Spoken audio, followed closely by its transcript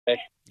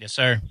Yes,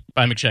 sir.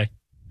 Bye, McShay.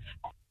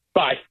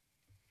 Bye.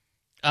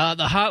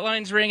 The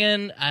hotline's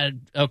ringing.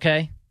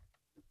 Okay.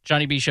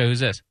 Johnny B. Show, who's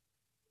this?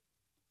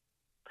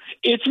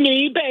 It's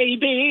me,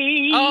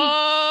 baby.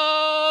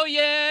 Oh,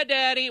 yeah,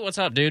 Daddy. What's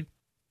up, dude?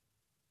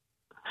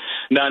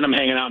 None. I'm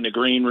hanging out in the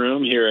green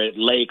room here at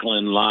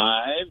Lakeland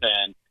Live,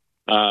 and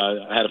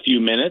I had a few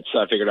minutes.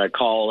 I figured I'd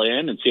call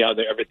in and see how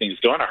everything's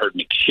going. I heard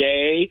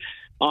McShay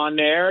on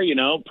there,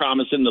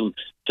 promising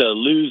to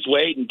lose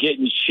weight and get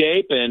in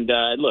shape. And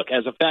look,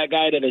 as a fat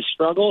guy that has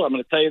struggled, I'm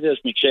going to tell you this,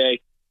 McShay,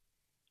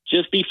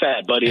 just be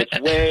fat, buddy. It's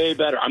way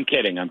better. I'm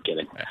kidding.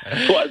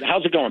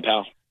 How's it going,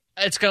 pal?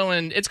 It's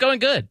going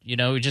good.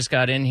 We just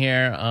got in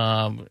here,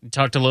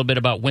 talked a little bit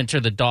about Winter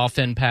the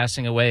Dolphin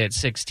passing away at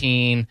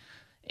 16,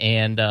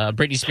 and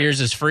Britney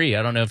Spears is free.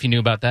 I don't know if you knew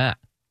about that.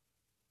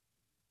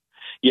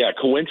 Yeah,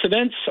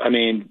 coincidence? I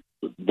mean,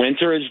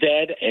 Winter is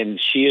dead and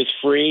she is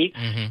free.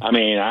 Mm-hmm. I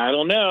mean, I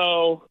don't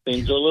know.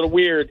 Things are a little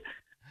weird.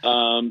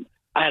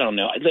 I don't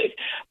know.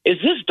 Is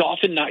this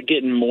dolphin not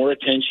getting more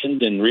attention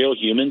than real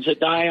humans that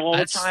die all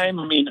the time?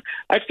 I mean,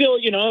 I feel,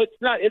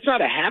 it's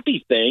not a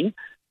happy thing,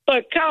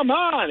 but come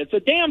on, it's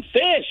a damn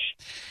fish.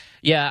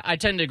 Yeah, I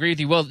tend to agree with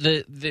you. Well,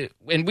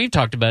 and we've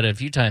talked about it a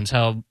few times,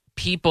 how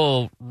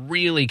people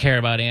really care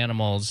about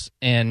animals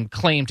and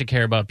claim to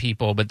care about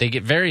people, but they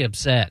get very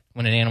upset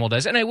when an animal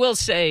dies. And I will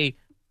say,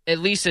 at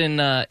least in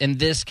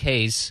this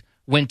case,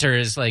 Winter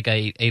is like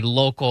a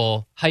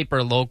local,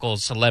 hyper-local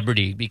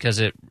celebrity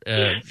because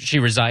she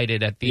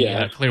resided at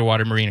the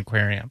Clearwater Marine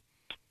Aquarium.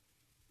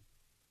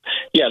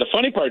 Yeah, the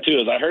funny part, too,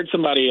 is I heard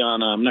somebody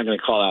on, I'm not going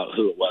to call out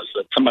who it was,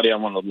 but somebody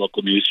on one of the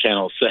local news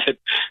channels said,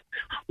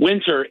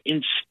 Winter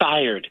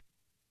inspired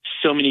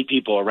so many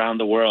people around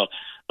the world.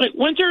 Like,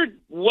 Winter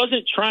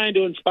wasn't trying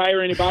to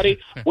inspire anybody.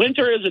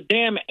 Winter is a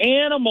damn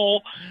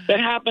animal that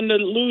happened to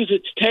lose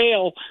its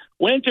tail.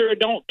 Winter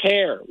don't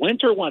care.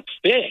 Winter wants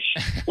fish.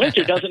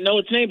 Winter doesn't know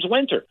its name's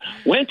Winter.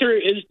 Winter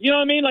is, you know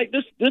what I mean? Like,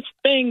 this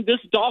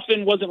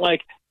dolphin wasn't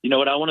like, you know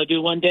what I want to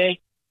do one day?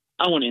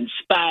 I want to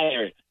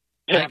inspire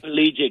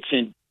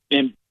paraplegics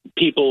and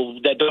people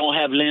that don't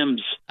have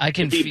limbs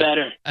to be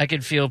better. I can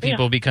feel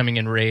people becoming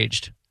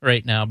enraged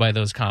right now by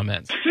those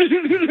comments.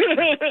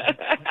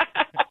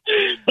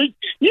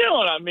 You know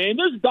what I mean?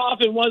 This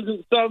dolphin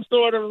wasn't some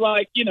sort of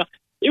like,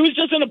 it was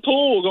just in a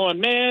pool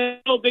going, man,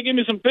 I hope they give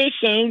me some fish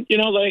soon.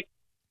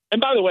 And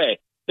by the way,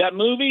 that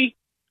movie,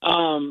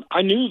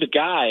 I knew the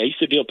guy. I used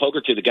to deal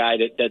poker to the guy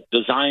that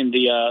designed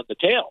the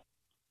tail.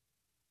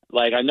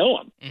 Like, I know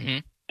him. Mm-hmm.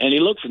 And he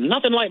looks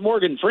nothing like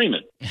Morgan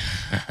Freeman.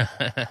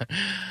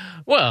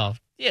 Well,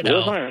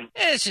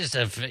 it's just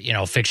a,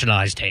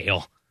 fictionalized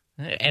tale.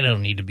 I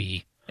don't need to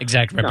be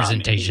exact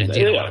representations.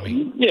 You know what I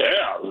mean?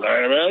 Yeah,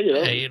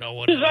 man. Hey, you know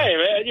what?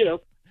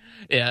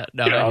 Yeah,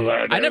 no.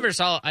 I never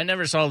saw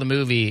the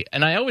movie,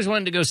 and I always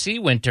wanted to go see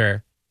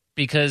Winter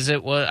because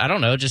it was, I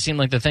don't know, it just seemed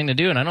like the thing to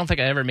do, and I don't think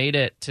I ever made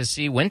it to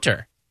see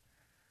Winter.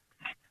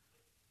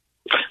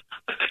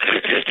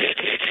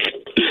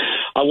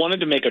 I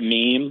wanted to make a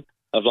meme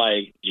of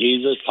like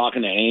Jesus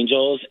talking to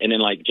angels and then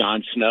like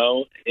Jon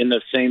Snow in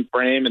the same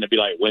frame, and it'd be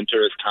like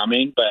Winter is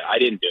coming, but I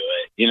didn't do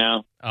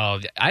it, Oh,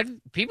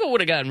 people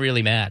would have gotten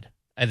really mad,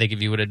 I think,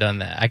 if you would have done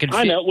that.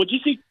 I know. Would you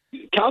see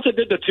Calta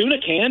did the tuna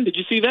can? Did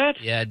you see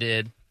that? Yeah,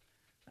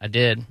 I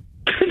did.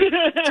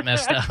 It's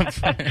messed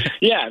up.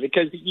 Yeah,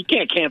 because you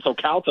can't cancel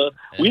Calta.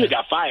 We would have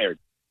got fired.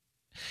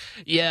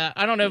 Yeah,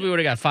 I don't know if we would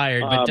have got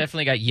fired, but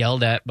definitely got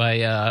yelled at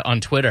by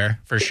on Twitter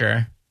for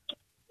sure.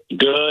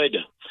 Good.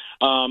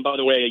 By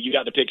the way, you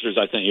got the pictures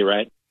I sent you,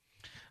 right?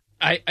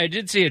 I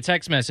did see a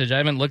text message. I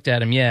haven't looked at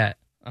them yet.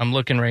 I'm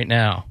looking right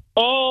now.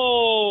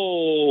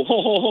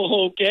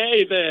 Oh,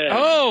 okay then.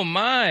 Oh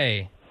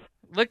my!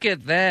 Look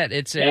at that.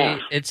 It's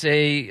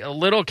a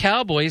little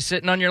cowboy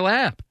sitting on your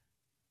lap.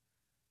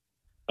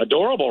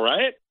 Adorable,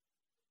 right?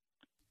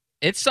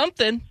 It's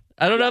something.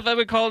 I don't know if I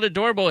would call it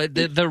adorable.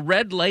 The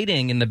red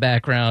lighting in the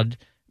background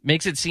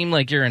makes it seem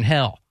like you're in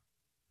hell.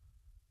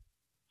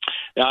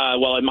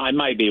 Well, it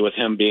might be with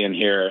him being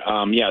here.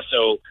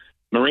 So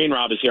Marine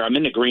Rob is here. I'm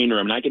in the green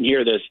room, and I can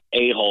hear this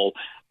a-hole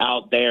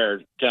out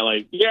there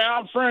telling,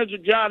 I'm friends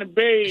with Johnny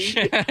B.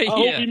 I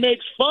hope he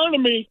makes fun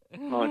of me.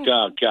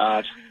 Oh,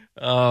 God.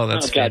 Oh,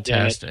 that's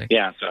fantastic.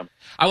 Yeah, so.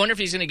 I wonder if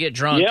he's going to get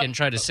drunk and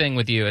try to sing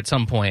with you at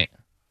some point.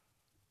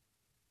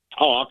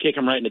 Oh, I'll kick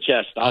him right in the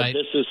chest.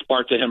 This is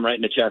spark to him right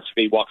in the chest if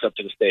he walks up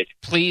to the stage.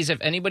 Please, if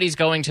anybody's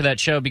going to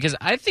that show, because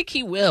I think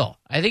he will.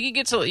 I think he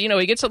gets a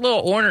little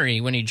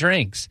ornery when he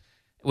drinks.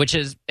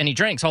 And he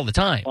drinks all the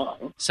time.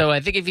 So I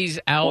think if he's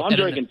out, well, I'm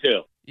drinking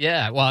too.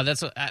 Yeah, well,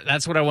 that's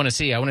what I want to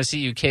see. I want to see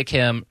you kick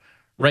him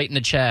right in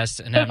the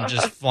chest and have him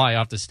just fly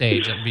off the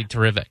stage. That would be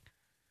terrific.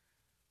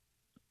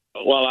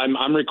 Well,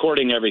 I'm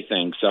recording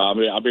everything, so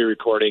I'll be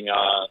recording,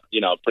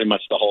 pretty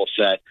much the whole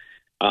set.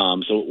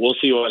 So we'll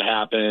see what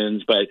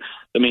happens. But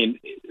I mean,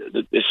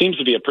 it seems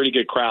to be a pretty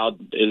good crowd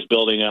is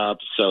building up,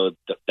 so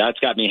that's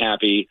got me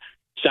happy.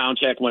 Sound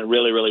check went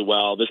really, really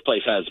well. This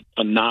place has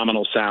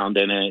phenomenal sound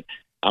in it.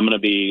 I'm going to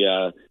be.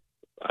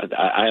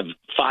 I have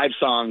 5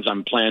 songs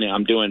I'm planning.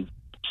 I'm doing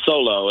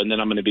solo, and then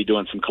I'm going to be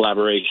doing some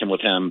collaboration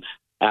with him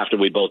after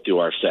we both do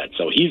our set.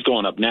 So he's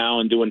going up now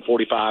and doing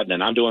 45,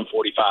 then I'm doing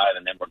 45,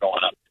 and then we're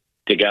going up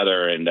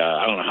together. And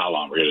I don't know how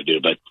long we're going to do,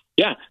 but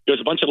yeah,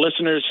 there's a bunch of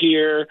listeners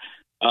here.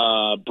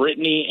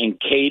 Brittany and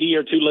Katie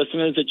are 2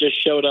 listeners that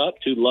just showed up,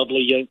 2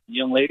 lovely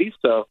young ladies.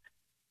 So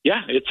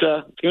yeah, it's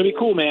going to be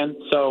cool, man.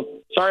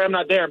 So sorry I'm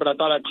not there, but I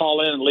thought I'd call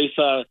in at least,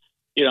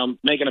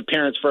 make an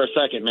appearance for a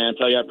second, man.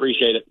 Tell you I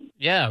appreciate it.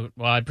 Yeah,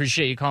 well, I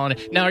appreciate you calling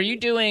it. Now,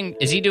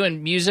 is he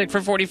doing music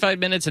for 45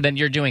 minutes and then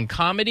you're doing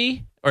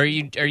comedy? Or are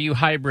you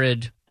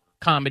hybrid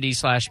comedy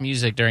 /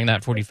 music during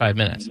that 45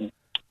 minutes?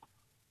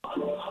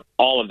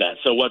 All of that.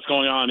 So what's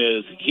going on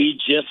is he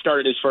just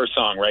started his first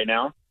song right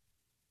now.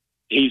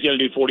 He's going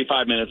to do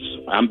 45 minutes.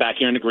 I'm back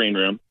here in the green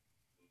room.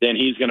 Then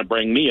he's going to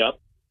bring me up,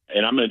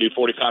 and I'm going to do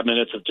 45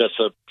 minutes of just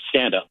a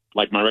stand-up,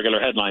 like my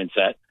regular headline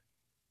set.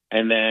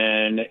 And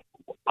then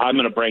I'm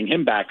going to bring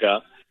him back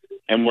up,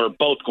 and we're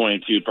both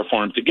going to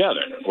perform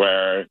together,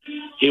 where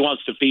he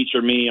wants to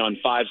feature me on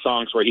 5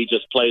 songs where he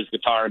just plays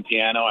guitar and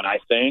piano and I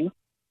sing,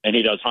 and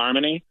he does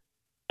harmony.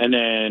 And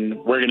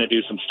then we're going to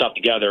do some stuff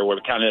together where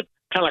we kind of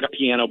like a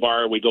piano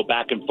bar. We go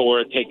back and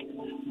forth,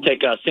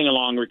 take a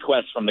sing-along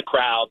requests from the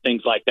crowd,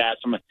 things like that.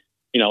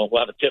 We'll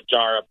have a tip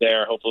jar up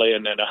there, hopefully,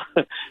 and then,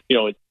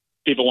 if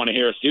people want to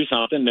hear us do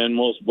something, then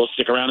we'll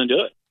stick around and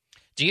do it.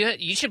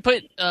 You should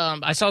put.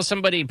 I saw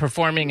somebody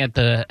performing at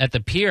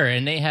the pier,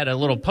 and they had a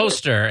little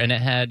poster, and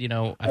it had,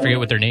 I forget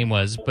what their name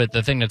was, but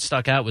the thing that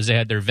stuck out was they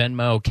had their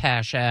Venmo,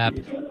 Cash App,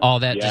 all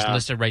that just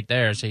listed right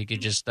there, so you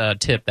could just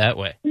tip that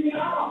way.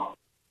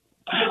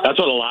 That's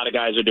what a lot of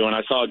guys are doing.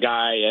 I saw a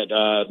guy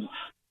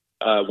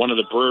at one of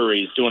the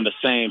breweries doing the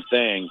same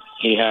thing.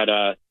 He had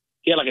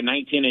like a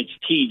 19-inch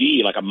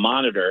TV, like a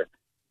monitor,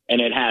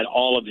 and it had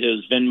all of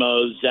his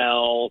Venmo,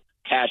 Zelle,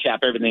 Cash App,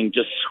 everything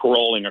just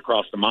scrolling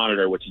across the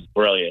monitor, which is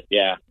brilliant.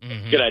 Yeah,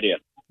 Good idea.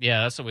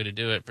 Yeah, that's the way to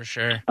do it for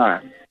sure. All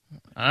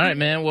right,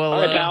 man. Well,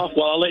 all right, pal.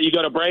 Well, I'll let you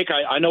go to break.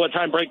 I know what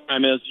time break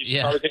time is. You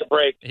can probably take a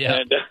break. Yeah.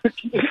 And,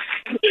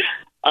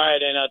 all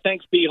right, and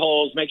thanks,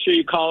 B-Holes. Make sure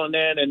you're calling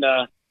in and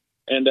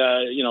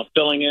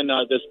filling in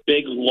this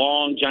big,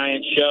 long,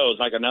 giant show. It's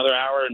like another hour and